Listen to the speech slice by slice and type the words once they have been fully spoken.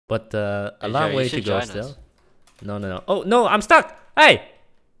but a Hey, long Jerry, way you to should go join still. us. No, no, no. Oh no, I'm stuck. Hey,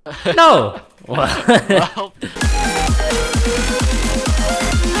 no. Well,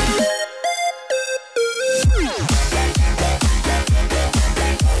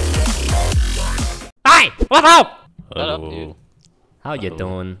 Hi, what's up? What up, dude? How you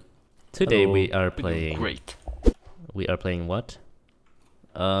doing? Today we are playing. Great. We are playing what?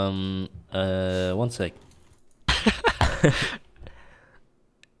 1 sec.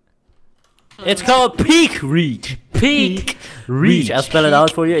 It's called Peak Reach. Peak Reach. I'll spell it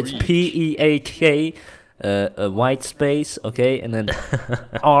out for you. It's P-E-A-K, a white space, okay, and then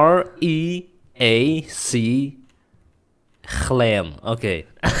R-E-A-C, glam. Okay.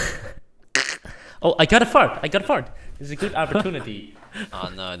 Oh, I got a fart. I got a fart. This is a good opportunity. Oh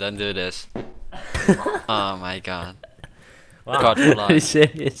no, don't do this. Oh my god. Wow. God, Are you fly.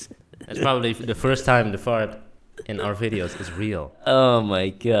 serious? That's probably the first time the fart in our videos is real. Oh my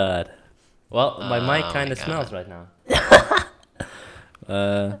god. Well, my mic Oh kind my of smells God. right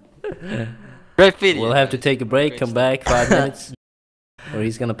now. Great video. We'll have to guys. take a break, Great come stuff. back 5 minutes, or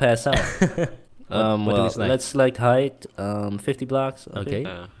he's gonna pass out. What Well, do we select? let's select height, 50 blocks. Okay.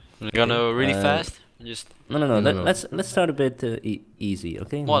 We're gonna really Uh, fast. Just No, no, No, no. no. Let's start a bit easy.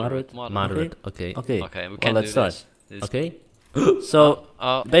 Okay. moderate. Moderate. Okay. Okay. Okay, we Well, can let's do start. this. Okay. So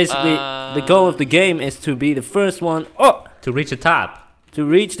Oh, basically, the goal of the game is to be the first one. Oh, to reach the top. To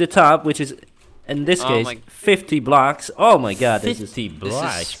reach the top, which is in this Oh case my- 50 blocks. Oh my god, this is 50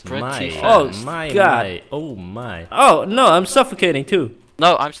 blocks. my. pretty Oh fast. my god. my. Oh my. Oh no, I'm suffocating too.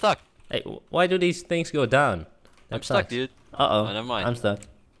 No, I'm stuck. Hey, why do these things go down? I'm stuck, dude. Uh oh. Oh, never mind. I'm stuck.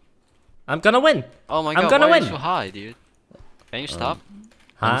 I'm gonna win. Oh my I'm god, gonna why are win. you so high, dude? Can you stop?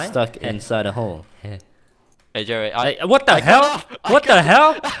 I'm stuck inside a hole. Hey, Jerry, Hey, what the I hell? got off. What the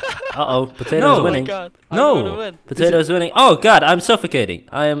hell? Uh-oh, Potato's Oh my winning. god. No. I'm gonna win. Potato's winning. Oh god, I'm suffocating.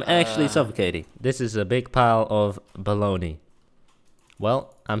 I am actually suffocating. This is a big pile of baloney.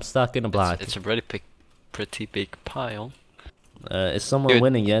 Well, I'm stuck in a block. It's a pretty big pile. Is someone Dude,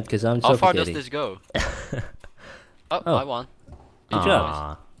 winning yet? Because I'm How far suffocating. does this go? Oh, Oh. I won. Good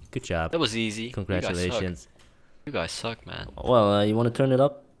job. Good job. That was easy. Congratulations. You guys suck, man. Well, you want to turn it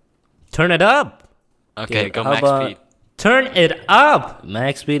up? Turn it up! Okay, go how max about- speed. Turn it up!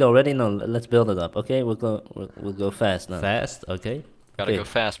 Max speed already? No, let's build it up. Okay, we'll go fast now. Fast, okay. Gotta okay. go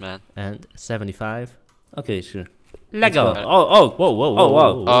fast, man. And 75. Okay, sure. Let's go. go. Oh, whoa, whoa, Oh,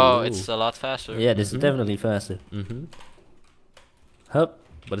 whoa. oh, it's a lot faster. Yeah, this is definitely faster. Hup.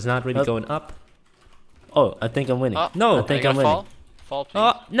 But it's not really Hup. going up. Oh, I think I'm winning. Oh, No, I are think you I'm gonna winning. Fall, please.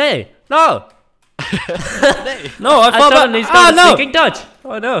 Oh, nay, no! Nay. No, I fall back. suddenly Oh, started no! speaking Dutch!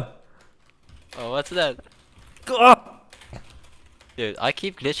 Oh, no. Oh, what's that? Oh. Dude, I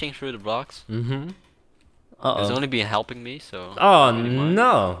keep glitching through the blocks. Uh-oh. It's only been helping me, so. Oh, I don't really mind.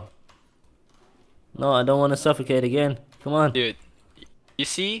 no. No, I don't want to suffocate again. Come on. Dude, you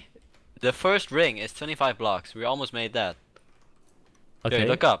see? The first ring is 25 blocks. We almost made that. Okay. Dude,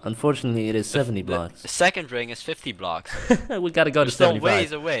 look up. Unfortunately, it is 70 blocks. The second ring is 50 blocks. We gotta go We're to still 75.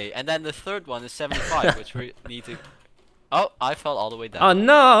 ways away. And then the third one is 75, which we need to... Oh, I fell all the way down. Oh,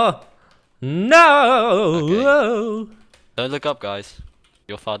 no! No! Don't look up, guys.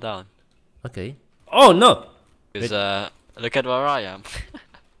 You'll fall down. Okay. Oh, no! Because, look at where I am.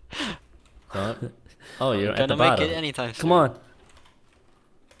 Oh, you're I'm at the gonna make bottom. it anytime soon. Come on.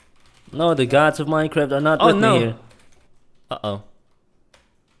 No, the gods of Minecraft are not with me here. Uh-oh.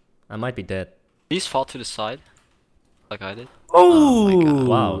 I might be dead. Please fall to the side. Like I did. Oh, my God.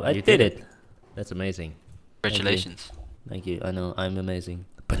 wow, I did it. That's amazing. Congratulations. Thank you. I know, I'm amazing.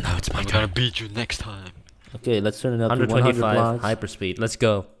 But now it's my turn to beat you next time. Okay, let's turn it up to 125 100 blocks. hyperspeed. Let's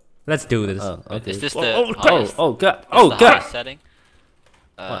go. Let's do this. Oh, okay. Is this oh, the oh, highest? oh, god. What's Oh, the god. highest setting?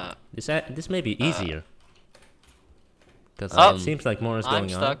 What? This may be easier. Because Oh. it seems like more is I'm going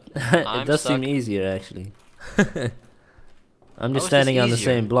stuck. on. It I'm does stuck. seem easier, actually. I'm How just is this standing on the easier?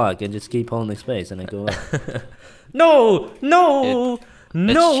 same block and just keep holding space and I go up. No! No!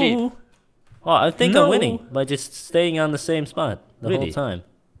 No! cheap. Oh, I think No. I'm winning by just staying on the same spot the whole Really? time.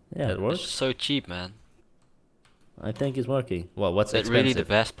 Yeah, That It's works? so cheap, man. I think it's working. Well, what's It's really the expensive?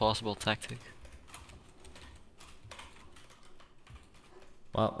 best possible tactic.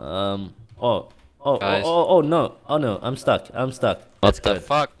 Oh, oh, Guys. oh, no. Oh, no. I'm stuck. I'm stuck. That's What the good.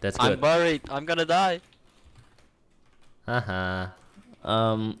 fuck? That's I'm good. buried. I'm gonna die. Haha.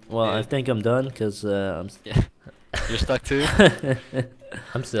 Well, I Yeah. think I'm done because I'm. Yeah. You're stuck too?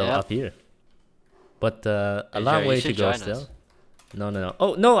 I'm still Yeah. up here. But a Hey, long Jerry, you way to should go join still. us. No, no, no.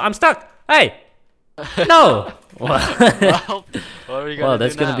 Oh, no, I'm stuck! Hey! No! Well, what are we gonna Well,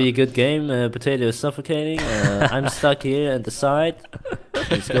 that's do gonna now? be a good game. Potato is suffocating. I'm stuck here at the side.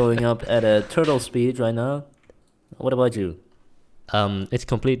 It's going up at a turtle speed right now. What about you? It's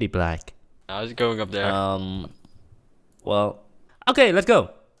completely black. I was going up there. Well, Okay, let's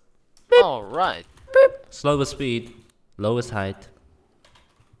go. All right. Slowest speed, lowest height.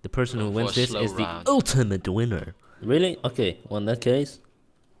 The person who For wins a this slow is the round. ultimate winner. really? Okay. Well, in that case, In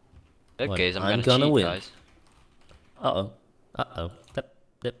that What? case, I'm I'm gonna gonna cheat, win. guys. uh-oh. Uh-oh.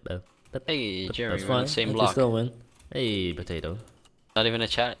 Hey, Jerry, That's we're on fine. the same You can block. still win. Hey, potato. Not even a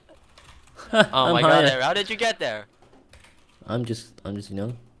chat. Oh I'm my higher. god, Harry, how did you get there? I'm just, you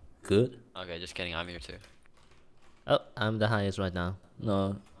know, good. Okay, just kidding, I'm here too. Oh, I'm the highest right now.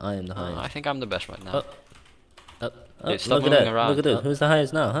 No, I am the I highest. think I'm the best right now. Oh, Dude, stop look at moving that. around. Look at this. Who's the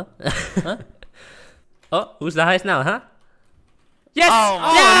highest now, huh? Oh, who's the highest now, huh? Yes! Oh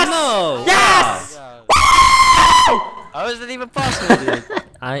my Yes! no! Yes! How is that even possible, dude?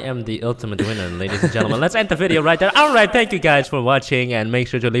 I am the ultimate winner, ladies and gentlemen. Let's end the video right there. Alright, thank you guys for watching, and make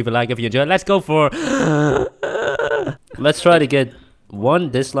sure to leave a like if you enjoyed. Let's go for... Let's try to get 1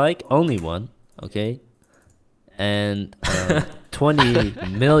 dislike, only 1, okay? And 20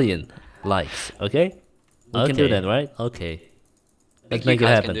 million likes, okay? We can do that, right? Okay. Let's You make it guys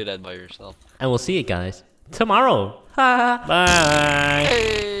happen. can do that by yourself. And we'll see you guys tomorrow. Bye.